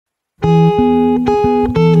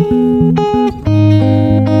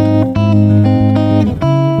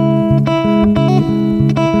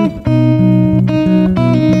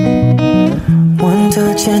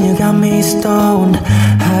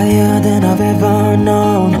never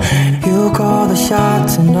known. You call the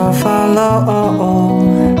shots and I'll follow.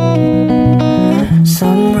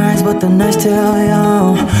 Sunrise but the night's still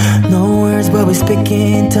young. No words but we speak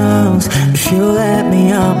in tongues. If you let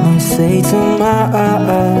me I might say too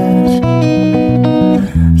much.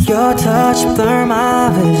 Your touch blur my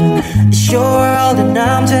vision. It's your world and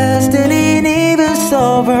I'm just in it. Even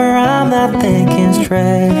sober I'm not thinking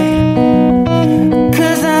straight.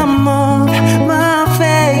 Cause I'm off my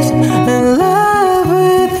face in love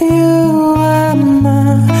with you. I'm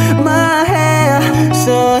my hair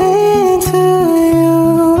so into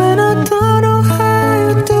you. And I don't know how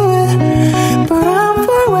you do it, but I'm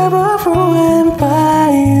forever ruined by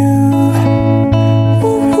you.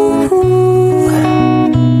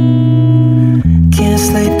 Can't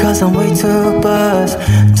sleep cause I'm way too buzzed.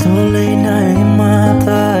 Too late night in my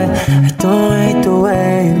blood. I don't hate the way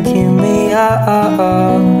you keep me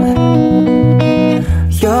up.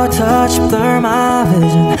 Your touch blur my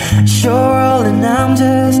vision. It's your world and I'm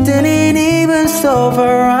just in it. Even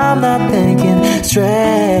sober I'm not thinking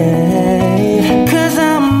straight. Cause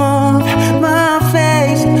I'm